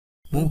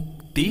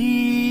মুক্তি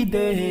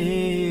দে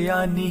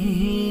আনি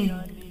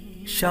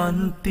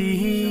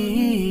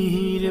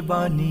শান্তির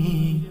বাণী।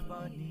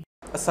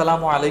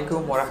 আসসালামু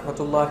আলাইকুম ওয়া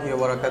রাহমাতুল্লাহি ওয়া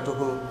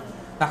বারাকাতুহু।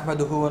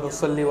 নাহমাদুহু ওয়া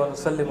নুসাল্লি ওয়া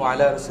নুসাল্লিমু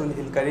আলা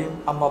রাসূলিহিল কারীম।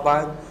 আম্মা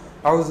বা'দ।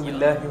 আউযু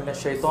বিল্লাহি মিনাশ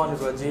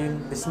শাইতানির রাজীম।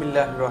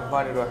 বিসমিল্লাহির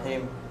রহমানির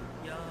রহিম।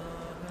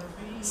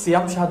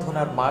 সিয়াম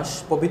সাধনার মাস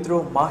পবিত্র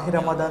মাহে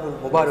রমাদানুল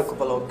মুবারক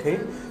উপলক্ষে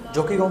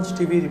জকিগঞ্জ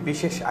টিভির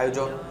বিশেষ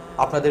আয়োজন,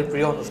 আপনাদের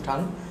প্রিয়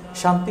অনুষ্ঠান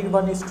শান্তির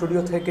বাণী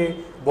স্টুডিও থেকে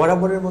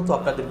বরাবরের মতো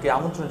আপনাদেরকে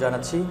আমন্ত্রণ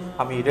জানাচ্ছি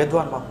আমি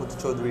রেদওয়ান মাহমুদ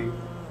চৌধুরী।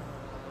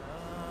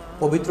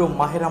 পবিত্র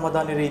মাহে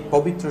রমাদানের এই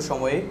পবিত্র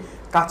সময়ে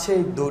কাছে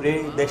দূরে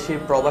দেশে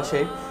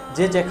প্রবাসে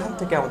যে যেখান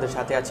থেকে আমাদের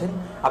সাথে আছেন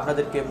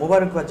আপনাদেরকে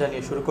মোবারকবাদ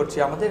জানিয়ে শুরু করছি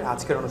আমাদের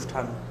আজকের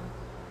অনুষ্ঠান।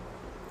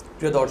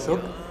 প্রিয় দর্শক,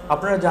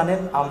 আপনারা জানেন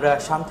আমরা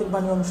শান্তির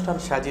বাণী অনুষ্ঠান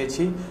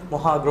সাজিয়েছি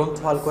মহাগ্রন্থ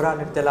আল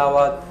কোরআনের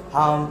তেলাওয়াত,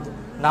 হামদ,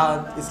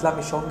 নাত,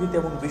 ইসলামী সঙ্গীত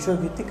এবং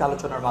বিষয়ভিত্তিক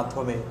আলোচনার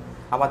মাধ্যমে।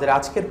 আমাদের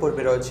আজকের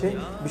পর্বে রয়েছে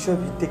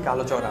বিষয়ভিত্তিক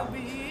আলোচনা।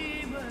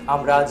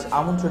 আমরা আজ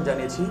আমন্ত্রণ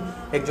জানিয়েছি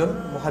একজন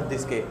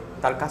মুহাদ্দিসকে।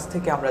 তার কাছ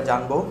থেকে আমরা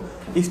জানব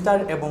ইফতার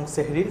এবং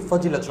সেহরির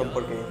ফজিলত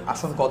সম্পর্কে।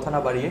 আসুন কথা না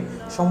বাড়িয়ে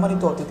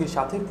সম্মানিত অতিথির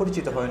সাথে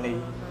পরিচিত হয়ে নেই।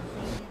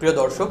 প্রিয়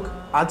দর্শক,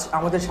 আজ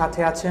আমাদের সাথে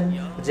আছেন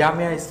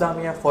জামিয়া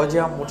ইসলামিয়া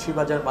ফজিয়া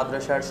মুন্সিবাজার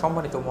মাদ্রাসার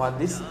সম্মানিত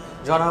মুহাদ্দিস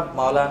জনাব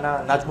মাওলানা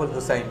নাজমুল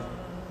হুসাইন।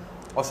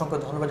 অসংখ্য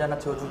ধন্যবাদ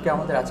জানাচ্ছি হুজুরকে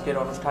আমাদের আজকের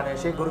অনুষ্ঠানে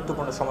এসে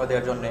গুরুত্বপূর্ণ সময়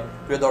দেওয়ার জন্য।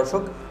 প্রিয়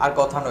দর্শক, আর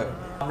কথা নয়,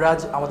 আমরা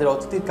আজ আমাদের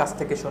অতিথির কাছ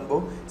থেকে শুনবো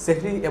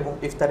সেহরি এবং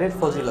ইফতারের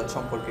ফজিলত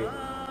সম্পর্কে।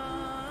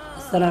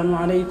 আসসালামু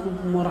আলাইকুম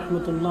ওয়া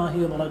রাহমাতুল্লাহি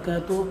ওয়া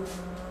বারাকাতুহু।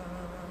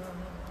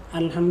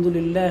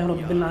 আলহামদুলিল্লাহি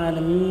রাব্বিল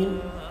আলামিন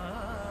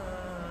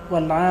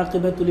ওয়াল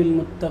আকিবাতু লিল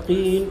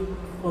মুত্তাকিন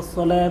ওয়াস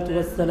সালাতু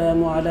ওয়াস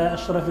সালামু আলা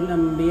আশরাফিল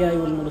আমবিয়া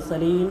ওয়াল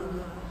মুরসালিন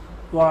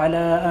ওয়া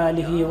আলা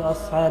আলিহি ওয়া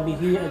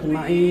আসহাবিহি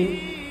আজমাইন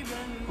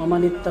ওয়া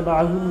মান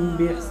ইত্তাবা'আহুম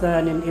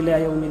বিইহসানিন ইলা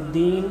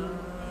ইয়াউমিদ্দিন।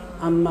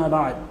 আম্মা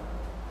বা'দ।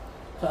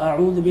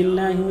 فأعوذ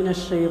بالله من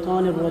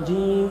الشيطان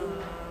الرجيم.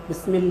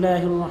 بسم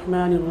الله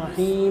الرحمن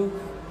الرحيم.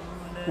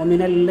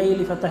 ومن الليل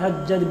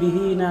فتهجد به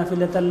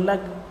نافلة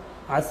لك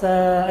عسى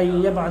أن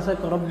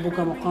يبعثك ربك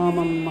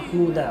مقاما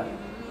محمودا.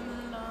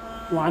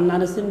 وعن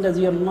أنس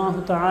رضي الله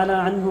تعالى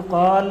عنه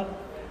قال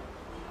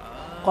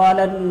قال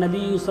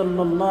النبي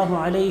صلى الله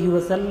عليه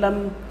وسلم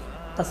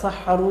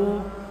تسحروا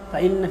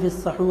فإن في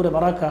السحور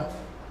بركة.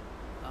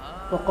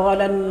 وقال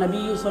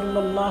النبي صلى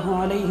الله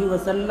عليه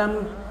وسلم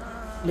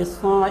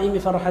للصائم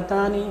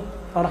فرحتان،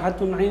 فرحة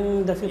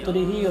عند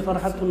فطره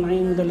وفرحة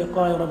عند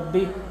لقاء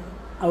ربه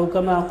أو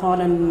كما قال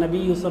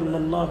النبي صلى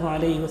الله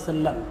عليه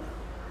وسلم.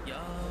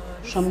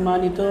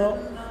 সম্মানিত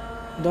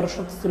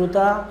দর্শক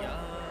শ্রোতা,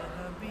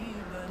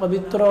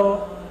 পবিত্র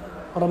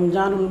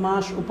রমজানুল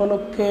মাস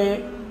উপলক্ষে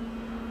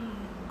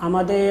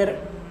আমাদের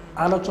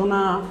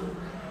আলোচনা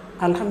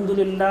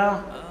আলহামদুলিল্লাহ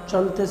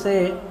চলতেছে।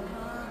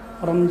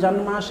 রমজান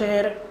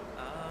মাসের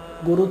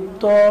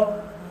গুরুত্ব,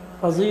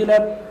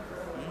 ফজিলত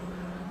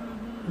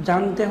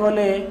জানতে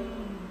হলে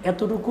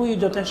এতটুকুই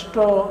যথেষ্ট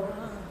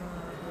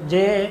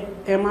যে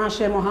এ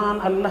মাসে মহান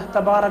আল্লাহ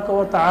তাবারক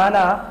ওয়া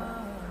তাআলা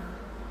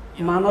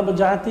মানব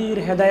জাতির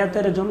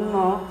হেদায়েতের জন্য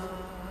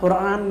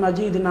কোরআন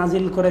মাজিদ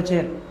নাজিল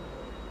করেছেন।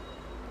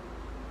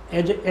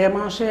 এ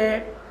মাসে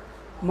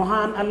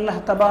মহান আল্লাহ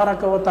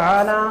তাবারক ওয়া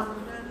তাআলা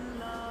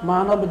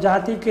মানব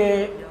জাতিকে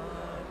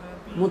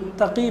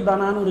মুত্তাকি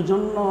বানানোর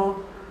জন্য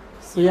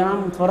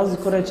সিয়াম ফরজ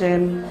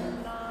করেছেন।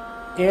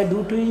 এ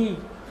দুটি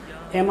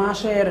এ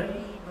মাসের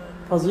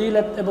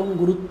ফজিলত এবং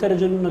গুরুত্বের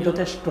জন্য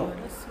যথেষ্ট।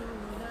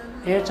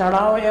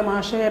 এছাড়াও এ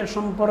মাসের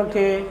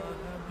সম্পর্কে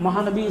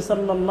মহানবী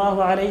সাল্লাল্লাহু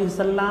আলাইহি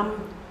ওয়াসাল্লাম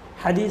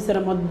হাদিসের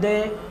মধ্যে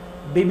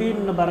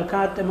বিভিন্ন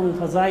বারাকাত এবং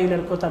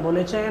ফজাইলের কথা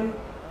বলেছেন।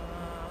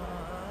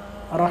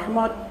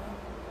 রহমত,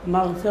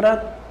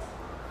 মাগফিরাত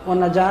ও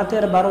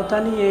নাজাতের বার্তা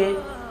নিয়ে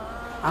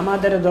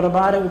আমাদের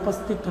দরবারে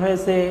উপস্থিত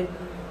হয়েছে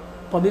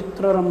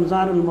পবিত্র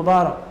রমজানুল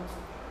মুবারক।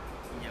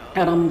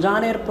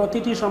 রমজানের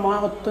প্রতিটি সময়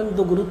অত্যন্ত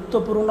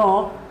গুরুত্বপূর্ণ।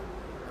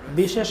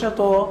 বিশেষত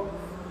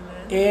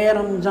এ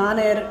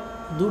রমজানের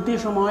দুটি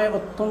সময়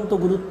অত্যন্ত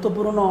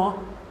গুরুত্বপূর্ণ।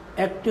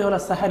 একটি হলো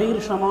সাহারির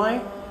সময়,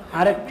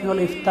 আরেকটি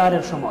হলো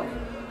ইফতারের সময়।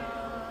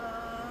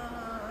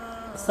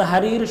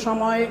 সাহারির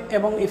সময়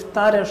এবং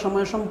ইফতারের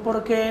সময়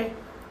সম্পর্কে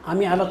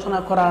আমি আলোচনা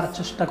করার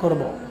চেষ্টা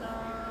করব।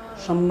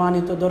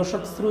 সম্মানিত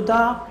দর্শক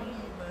শ্রোতা,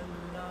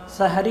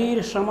 সাহারির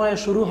সময়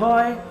শুরু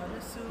হয়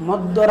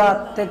মধ্যরাত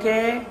থেকে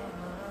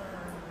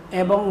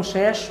এবং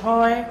শেষ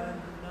হয়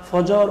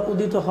ফজর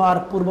উদিত হওয়ার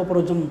পূর্ব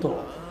পর্যন্ত।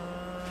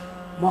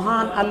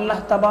 মহান আল্লাহ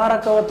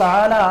তাবারক ওয়া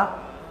তাআলা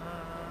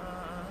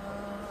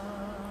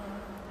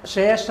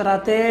শেষ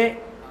রাতে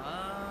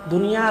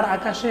দুনিয়ার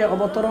আকাশে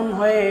অবতরণ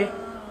হয়ে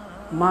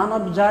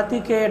মানব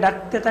জাতিকে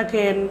ডাকতে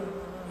থাকেন,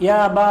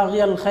 ইয়া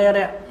বাগিয়াল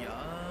খায়রে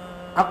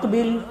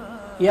আকবিল,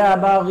 ইয়া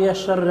বাগিয়াশ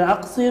শাররে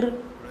আকসির।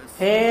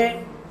 হে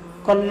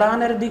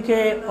কল্যাণের দিকে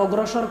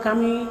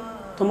অগ্রসরকামী,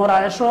 তোমরা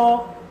এসো,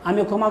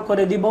 আমি ক্ষমা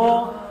করে দিব।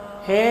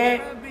 হে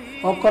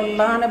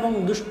অকল্যাণ এবং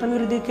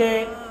দুষ্টমির দিকে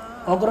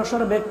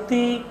অগ্রসর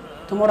ব্যক্তি,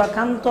 তোমরা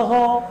ক্ষান্ত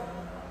হও।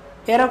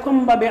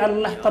 এরকমভাবে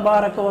আল্লাহ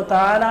তাবারক ওয়া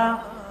তাআলা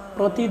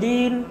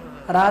প্রতিদিন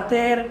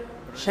রাতের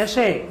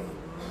শেষে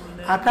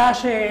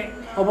আকাশে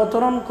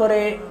অবতরণ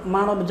করে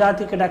মানব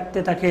জাতিকে ডাকতে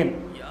থাকেন।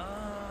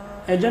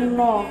 এজন্য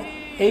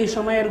এই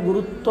সময়ের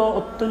গুরুত্ব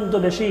অত্যন্ত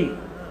বেশি।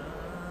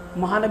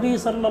 মহানবী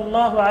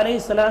সাল্লাল্লাহু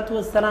আলাইহি সাল্লাতু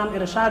ওয়াসসালাম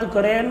ইরশাদ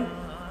করেন,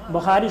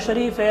 বুখারী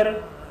শরীফের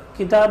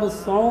কিতাবুস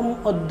সাওম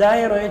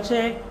অধ্যায়ে রয়েছে,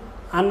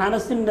 আন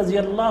আনাস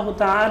রাদিয়াল্লাহু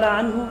তাআলা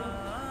আনহু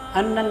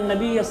আন্না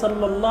নবী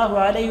সাল্লাল্লাহু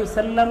আলাইহি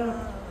ওয়াসাল্লাম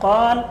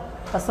قال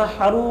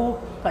تسحروا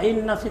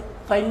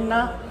فإن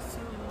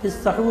في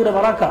السحور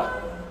بركة।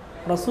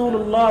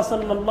 রাসূলুল্লাহ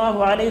সাল্লাল্লাহু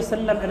আলাইহি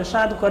ওয়াসাল্লাম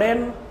ইরশাদ করেন,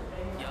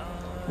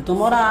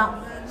 তোমরা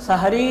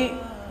সাহরি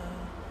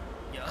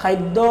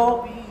খাদ্য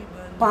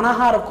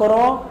পানাহার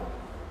করো,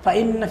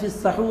 ফাইন্না ফিস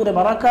সাহুর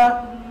বারাকা,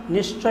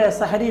 নিশ্চয়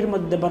সাহরির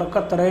মধ্যে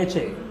বরকত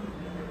রয়েছে।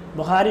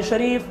 বুখারী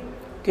শরীফ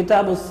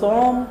কিতাবুস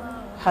সাওম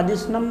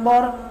হাদিস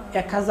নম্বর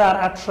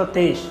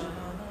 1823।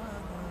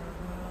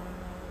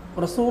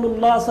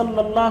 রাসূলুল্লাহ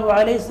সাল্লাল্লাহু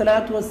আলাইহি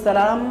সাল্লাতু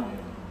ওয়াসসালাম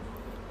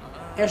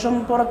এ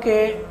সম্পর্কে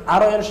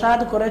আরো ইরশাদ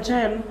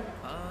করেছেন,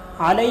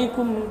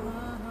 আলাইকুম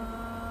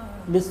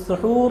বিস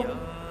সুহুর,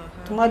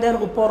 তোমাদের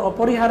উপর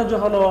অপরিহার্য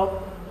হলো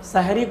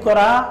সাহরি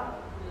করা।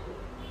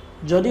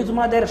 যদি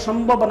তোমাদের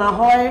সম্ভব না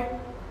হয়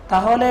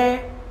তাহলে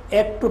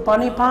একটু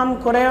পানি পান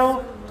করেও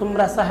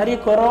তোমরা সাহরি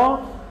করো,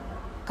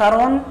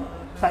 কারণ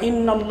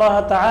ফাইন্নাল্লাহ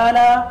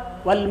তাআলা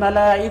ওয়াল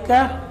মালাইকা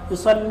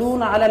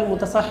ইউসাল্লুনা আলাল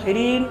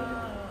মুতাসাহহিরিন।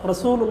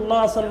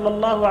 রাসূলুল্লাহ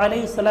সাল্লাল্লাহু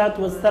আলাইহি সাল্লাতু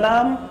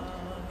ওয়াসসালাম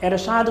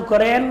ইরশাদ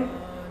করেন,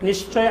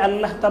 নিশ্চয়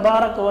আল্লাহ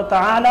তাবারক ওয়া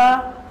তাআলা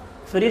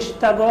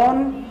ফেরেশতাগণ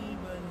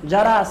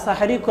যারা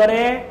সাহরি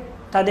করে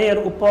তাদের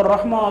উপর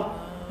রহমত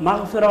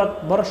মাগফিরত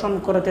বর্ষণ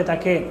করতে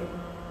থাকে।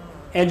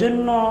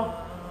 এজন্য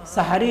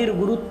সাহারির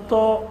গুরুত্ব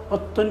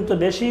অত্যন্ত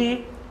বেশি,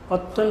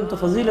 অত্যন্ত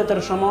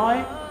ফজিলতের সময়।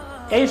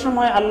 এই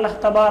সময় আল্লাহ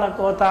তাবারক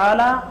ওয়া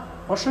তাআলা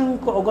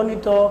অসংখ্য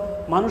অগণিত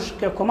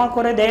মানুষকে ক্ষমা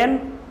করে দেন।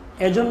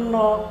 এজন্য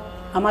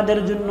আমাদের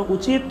জন্য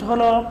উচিত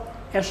হলো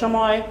এ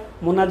সময়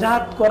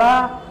মুনাজাত করা,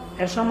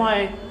 এ সময়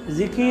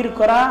জিকির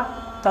করা,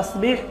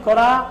 তাসবিহ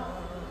করা,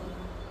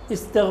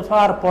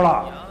 ইস্তিগফার পড়া।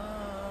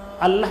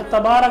 আল্লাহ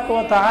তাবারক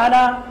ওয়া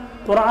তাআলা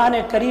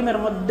কোরআনে কারীমের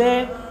মধ্যে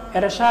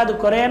ইরশাদ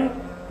করেন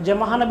যে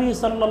মহানবী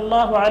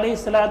সাল্লাল্লাহু আলাইহি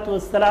সাল্লাতু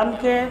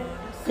ওয়াসসালামকে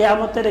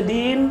কিয়ামতের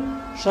দিন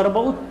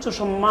সর্বোচ্চ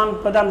সম্মান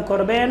প্রদান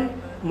করবেন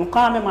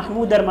মুকামে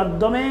মাহমুদের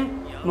মাধ্যমে।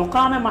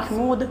 মুকামে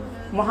মাহমুদ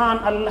মহান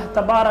আল্লাহ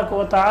তাবারক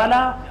ওয়া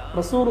তাআলা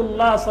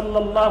রাসূলুল্লাহ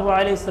সাল্লাল্লাহু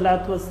আলাইহি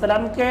সাল্লাতু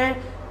ওয়াসসালামকে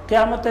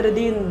কিয়ামতের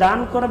দিন দান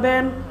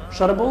করবেন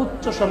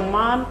সর্বোচ্চ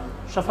সম্মান,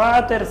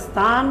 শাফাআতের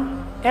স্থান।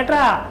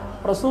 এটা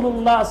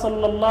রাসূলুল্লাহ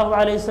সাল্লাল্লাহু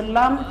আলাইহি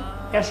সাল্লাম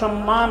এ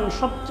সম্মান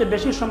সবচেয়ে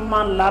বেশি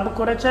সম্মান লাভ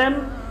করেছেন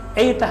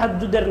এই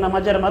তাহাজ্জুদের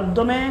নামাজের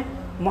মাধ্যমে।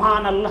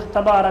 মহান আল্লাহ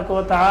তাবারক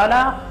ওয়া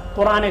তাআলা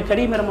কোরআনে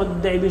কারীমের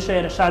মধ্যে এই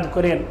বিষয়ে ইরশাদ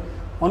করেন,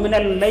 ওয়া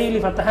মিনাল লাইলি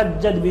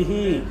ফাতাহাজ্জাদ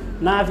বিহি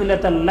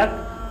নাফিলাতান লাক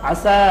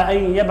আসা আন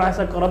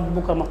ইয়াবআসাকা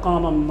রাব্বুকা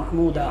মাকামান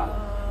মাহমুদা।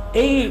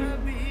 এই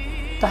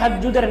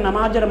তাহাজ্জুদের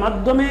নামাজের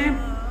মাধ্যমে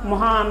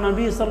মহান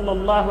নবী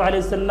সাল্লাল্লাহু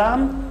আলাইহি সাল্লাম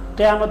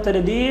কিয়ামতের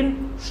দিন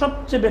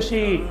সবচেয়ে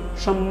বেশি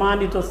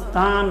সম্মানিত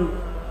স্থান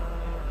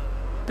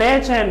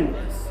পেয়েছেন।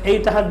 এই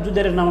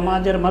তাহাজ্জুদের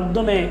নামাজের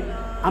মাধ্যমে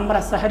আমরা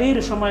সাহরির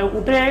সময়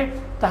উঠে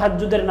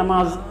তাহাজ্জুদের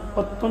নামাজ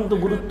অত্যন্ত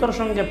গুরুত্বের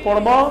সঙ্গে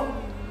পড়ব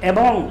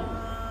এবং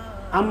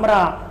আমরা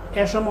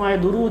এ সময়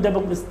দুরুদ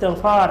এবং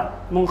ইস্তিগফার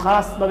এবং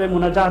খাসভাবে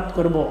মুনাজাত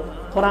করব।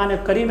 কোরআনে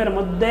কারীমের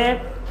মধ্যে,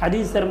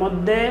 হাদিসের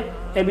মধ্যে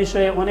এ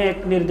বিষয়ে অনেক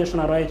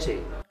নির্দেশনা রয়েছে।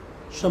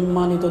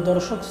 সম্মানিত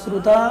দর্শক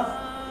শ্রোতা,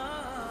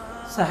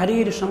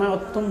 সাহরির সময়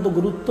অত্যন্ত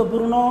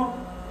গুরুত্বপূর্ণ।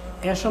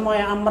 এ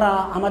সময় আমরা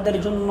আমাদের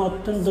জন্য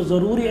অত্যন্ত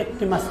জরুরি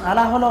একটি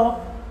মাসআলা হলো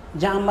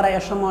যে আমরা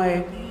এ সময়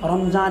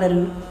রমজানের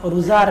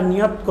রোজার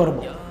নিয়ত করব।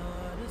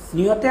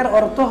 নিয়তের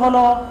অর্থ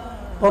হলো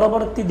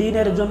পরবর্তী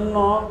দিনের জন্য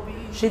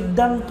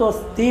সিদ্ধান্ত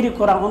স্থির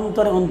করা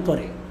অন্তরে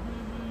অন্তরে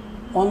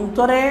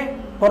অন্তরে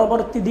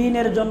পরবর্তী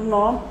দিনের জন্য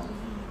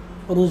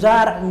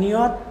রোজার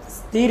নিয়ত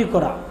স্থির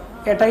করা।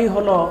 এটাই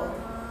হলো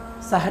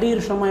সাহরির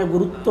সময়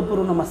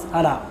গুরুত্বপূর্ণ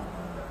মাসআলা।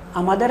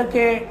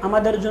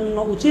 আমাদের জন্য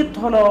উচিত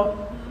হলো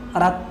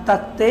রাত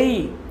থাকতেই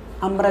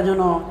আমরা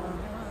যেন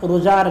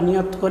রোজার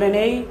নিয়ত করে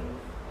নেই।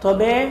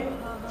 তবে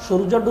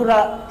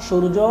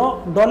সূর্য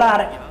ডলার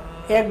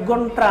 1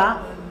 ঘন্টা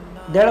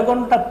 1.5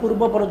 ঘন্টা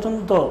পূর্ব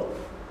পর্যন্ত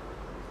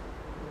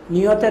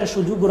নিয়তের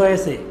সুযোগ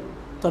রয়েছে।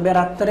 তবে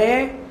রাত্রে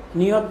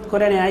নিয়ত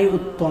করে নেয়াই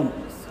উত্তম।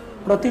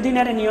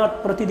 প্রতিদিনের নিয়ত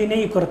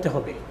প্রতিদিনেই করতে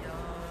হবে।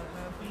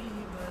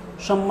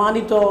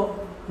 সম্মানিত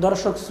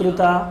দর্শক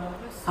শ্রোতা,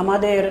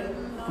 আমাদের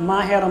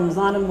মাহে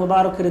রমজান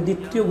মুবারকের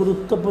দ্বিতীয়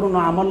গুরুত্বপূর্ণ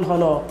আমল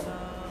হলো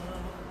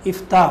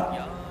ইফতার।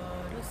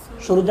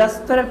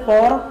 সূর্যাস্তের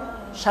পর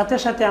সাথে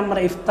সাথে আমরা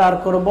ইফতার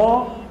করব।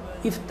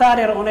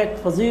 ইফতারের অনেক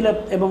ফজিলত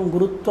এবং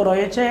গুরুত্ব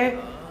রয়েছে।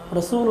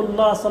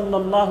 রাসূলুল্লাহ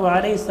সাল্লাল্লাহু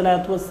আলাইহি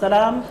সাল্লাতু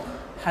ওয়াসসালাম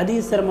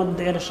হাদিসের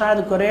মধ্যে ইরশাদ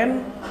করেন,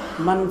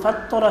 মান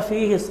ফাত্তারা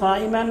ফীহি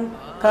সাইমান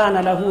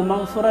কানা লাহু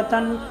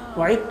মাগফিরাতান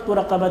ওয়া ইতকু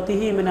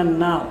রাকাবাতিহি মিনান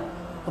নার।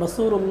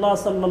 রাসূলুল্লাহ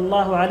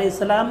সাল্লাল্লাহু আলাইহি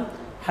সাল্লাম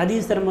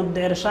হাদিসের মধ্যে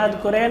ইরশাদ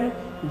করেন,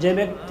 যে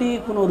ব্যক্তি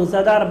কোনো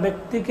রোজাদার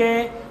ব্যক্তিকে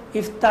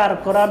ইফতার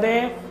করাবে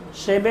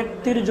সে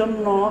ব্যক্তির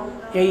জন্য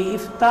এই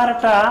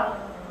ইফতারটা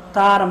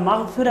তার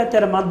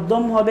মাগফিরাতের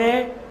মাধ্যম হবে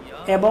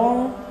এবং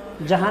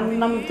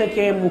জাহান্নাম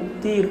থেকে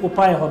মুক্তির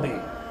উপায় হবে।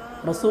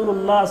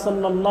 রাসূলুল্লাহ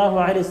সাল্লাল্লাহু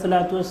আলাইহি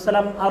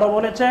সাল্লাম আরও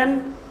বলেছেন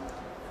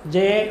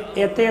যে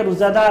এতে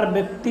রোজাদার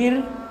ব্যক্তির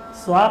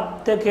সওয়াব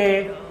থেকে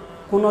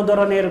কোনো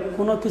ধরনের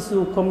কোনো কিছু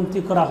কমতি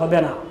করা হবে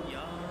না।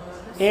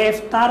 এই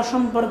ইফতার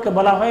সম্পর্কে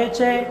বলা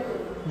হয়েছে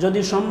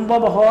যদি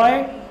সম্ভব হয়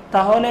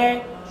তাহলে,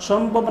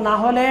 সম্ভব না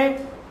হলে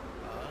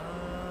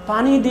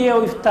পানি দিয়েও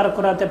ইফতার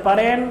করাতে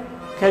পারেন,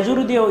 খেজুর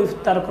দিয়েও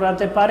ইফতার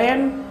করাতে পারেন।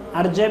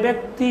 আর যে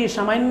ব্যক্তি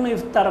সামান্য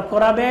ইফতার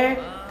করাবে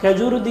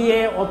খেজুর দিয়ে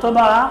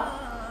অথবা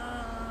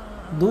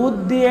দুধ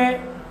দিয়ে,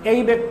 এই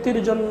ব্যক্তির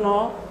জন্য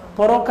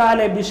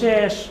পরকালে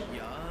বিশেষ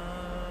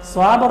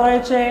সওয়াব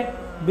রয়েছে,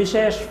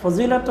 বিশেষ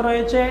ফজিলত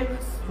রয়েছে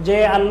যে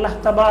আল্লাহ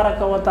তাবারক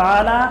ওয়া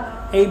তাআলা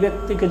এই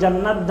ব্যক্তিকে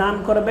জান্নাত দান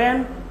করবেন,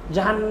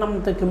 জাহান্নাম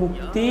থেকে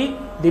মুক্তি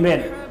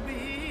দিবেন।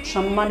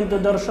 সম্মানিত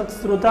দর্শক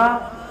শ্রোতা,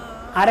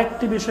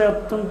 আরেকটি বিষয়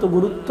অত্যন্ত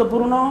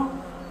গুরুত্বপূর্ণ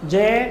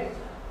যে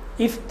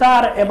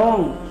ইফতার এবং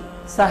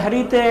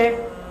সাহরিতে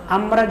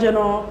আমরা যেন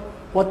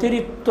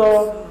অতিরিক্ত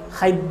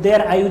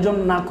খাদ্যের আয়োজন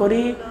না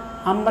করি,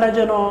 আমরা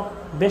যেন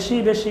বেশি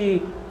বেশি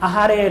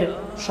আহারের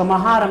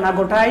সমাহার না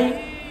ঘটাই।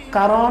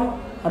 কারণ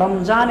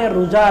রমজানের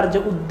রোজার যে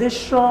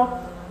উদ্দেশ্য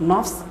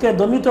নফসকে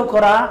দমিত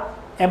করা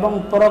এবং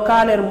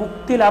পরকালের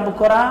মুক্তি লাভ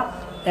করা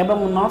এবং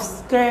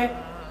নফসকে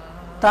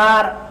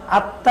তার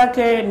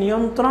আত্মাকে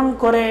নিয়ন্ত্রণ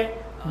করে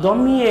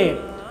দমিয়ে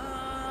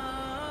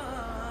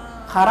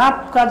খারাপ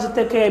কাজ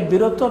থেকে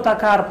বিরত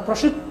থাকার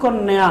প্রশিক্ষণ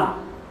নেয়া,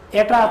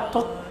 এটা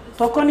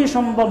তখনই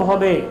সম্ভব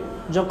হবে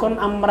যখন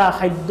আমরা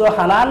খাদ্য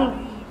হালাল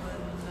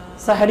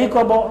সাহরি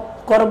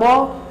করব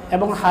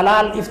এবং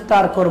হালাল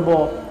ইফতার করব।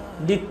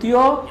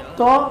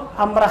 দ্বিতীয়ত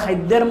আমরা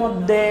খাদ্যের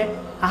মধ্যে,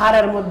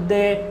 আহারের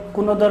মধ্যে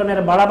কোনো ধরনের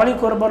বাড়াবাড়ি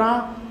করব না,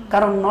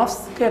 কারণ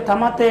নফসকে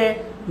থামাতে,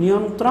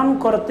 নিয়ন্ত্রণ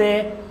করতে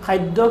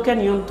খাদ্যকে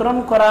নিয়ন্ত্রণ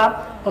করা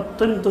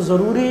অত্যন্ত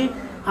জরুরি।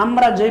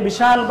 আমরা যে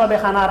বিশালভাবে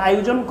খানার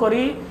আয়োজন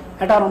করি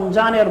এটা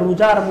রমজানের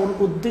রোজার মূল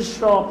উদ্দেশ্য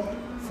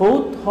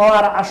ফৌত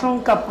হওয়ার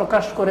আশঙ্কা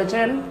প্রকাশ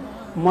করেছেন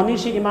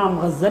মনীষী ইমাম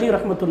গজ্জালি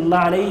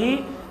রহমতুল্লাহ আলাইহি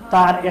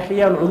তার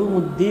ইহইয়াউল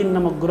উলুমুদ্দিন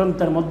নামক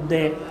গ্রন্থের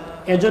মধ্যে।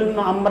 এজন্য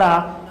আমরা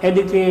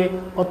এদিকে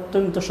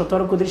অত্যন্ত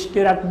সতর্ক দৃষ্টি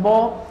রাখব,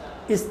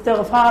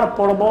 ইস্তেগফার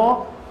পড়ব,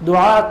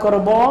 দোয়া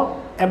করব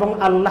এবং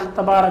আল্লাহ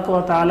তাবারক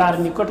ওয়া তাআলার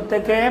নিকট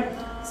থেকে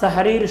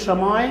সাহরির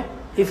সময়,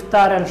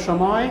 ইফতারের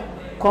সময়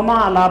ক্ষমা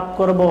লাভ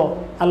করব।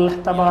 আল্লাহ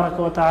তাবারক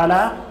ওয়া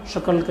তাআলা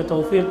সকলকে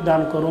তৌফিক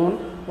দান করুন।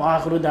 ওয়া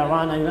আখিরু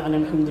দাওয়ানা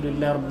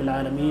আলহামদুলিল্লাহি রাব্বিল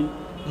আলামিন।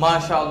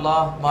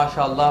 মাশাআল্লাহ,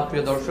 মাশাআল্লাহ।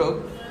 প্রিয় দর্শক,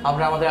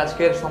 আমরা আমাদের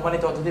আজকের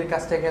সম্মানিত অতিথির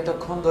কাছ থেকে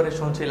এতক্ষণ ধরে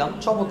শুনছিলাম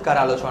চমৎকার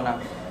আলোচনা।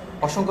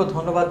 অসংখ্য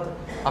ধন্যবাদ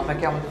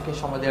আপনাকে আমাদেরকে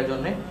সময় দেওয়ার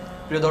জন্য।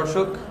 প্রিয়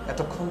দর্শক,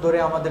 এতক্ষণ ধরে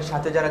আমাদের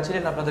সাথে যারা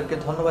ছিলেন আপনাদেরকে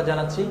ধন্যবাদ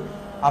জানাচ্ছি।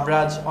 আমরা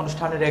আজ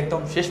অনুষ্ঠানের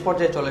একদম শেষ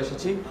পর্যায়ে চলে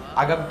এসেছি।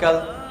 আগামীকাল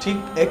ঠিক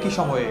একই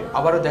সময়ে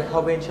আবারও দেখা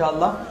হবে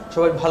ইনশাআল্লাহ।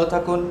 সবাই ভালো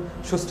থাকুন,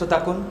 সুস্থ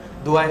থাকুন,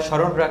 দোয়ায়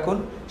স্মরণ রাখুন।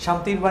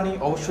 শান্তির বাণী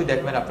অবশ্যই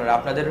দেখবেন আপনারা।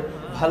 আপনাদের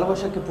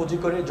ভালোবাসাকে পুঁজি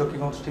করে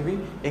জকিগঞ্জ টিভি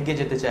এগিয়ে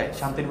যেতে চায়।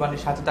 শান্তির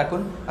বাণীর সাথে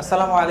থাকুন।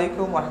 আসসালামু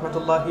আলাইকুম ওয়া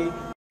রাহমাতুল্লাহি।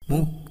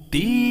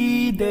 মুক্তি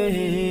দে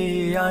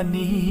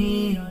আনি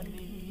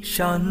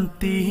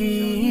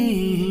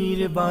শান্তির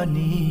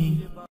বাণী,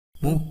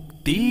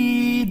 মুক্তি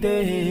দে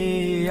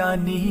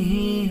আনি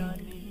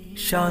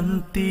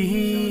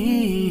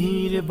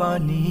শান্তির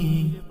বাণী।